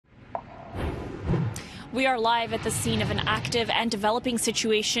We are live at the scene of an active and developing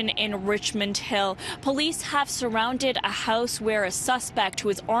situation in Richmond Hill. Police have surrounded a house where a suspect who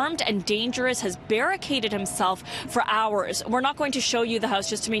is armed and dangerous has barricaded himself for hours. We're not going to show you the house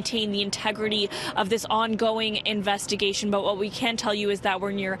just to maintain the integrity of this ongoing investigation, but what we can tell you is that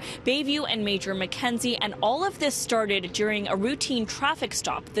we're near Bayview and Major Mackenzie, and all of this started during a routine traffic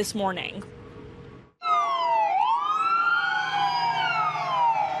stop this morning.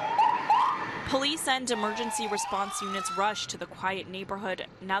 Police and emergency response units rushed to the quiet neighborhood,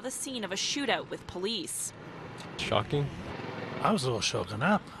 now the scene of a shootout with police. Shocking. I was a little shaken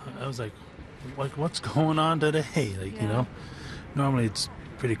up. I was like what's going on today? You know, normally it's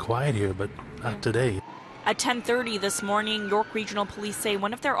pretty quiet here, but not today. At 10:30 this morning, York Regional Police say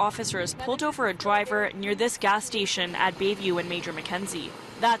one of their officers pulled over a driver near this gas station at Bayview and Major Mackenzie.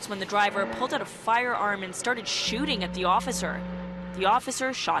 That's when the driver pulled out a firearm and started shooting at the officer. The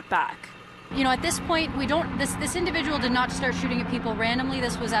officer shot back. You know, at this point, this individual did not start shooting at people randomly.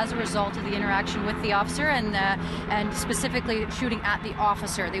 This was as a result of the interaction with the officer and specifically shooting at the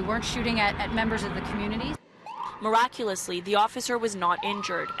officer. They weren't shooting at members of the community. Miraculously, the officer was not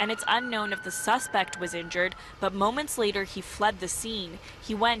injured, and it's unknown if the suspect was injured, but moments later he fled the scene.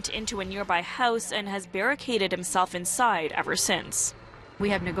 He went into a nearby house and has barricaded himself inside ever since. We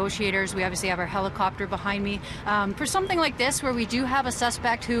have negotiators. We obviously have our helicopter behind me. For something like this, where we do have a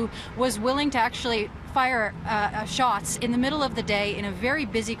suspect who was willing to actually fire shots in the middle of the day in a very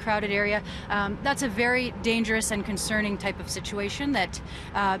busy, crowded area, that's a very dangerous and concerning type of situation that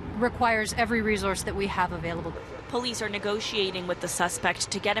requires every resource that we have available. Police are negotiating with the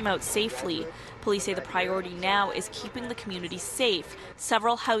suspect to get him out safely. Police say the priority now is keeping the community safe.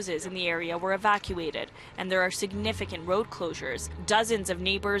 Several houses in the area were evacuated, and there are significant road closures. Dozens of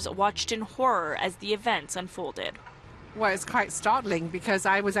neighbors watched in horror as the events unfolded. Well, it's quite startling because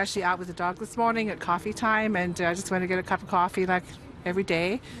I was actually out with the dog this morning at coffee time, and I just went to get a cup of coffee like every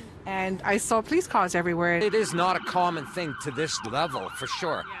day, and I saw police cars everywhere. It is not a common thing to this level, for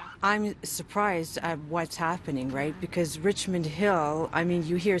sure. I'm surprised at what's happening, right? Because Richmond Hill, I mean,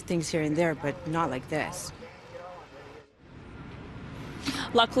 you hear things here and there, but not like this.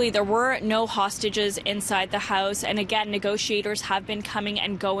 Luckily, there were no hostages inside the house, and again, negotiators have been coming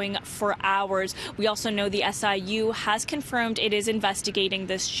and going for hours. We also know the SIU has confirmed it is investigating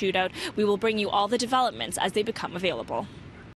this shootout. We will bring you all the developments as they become available.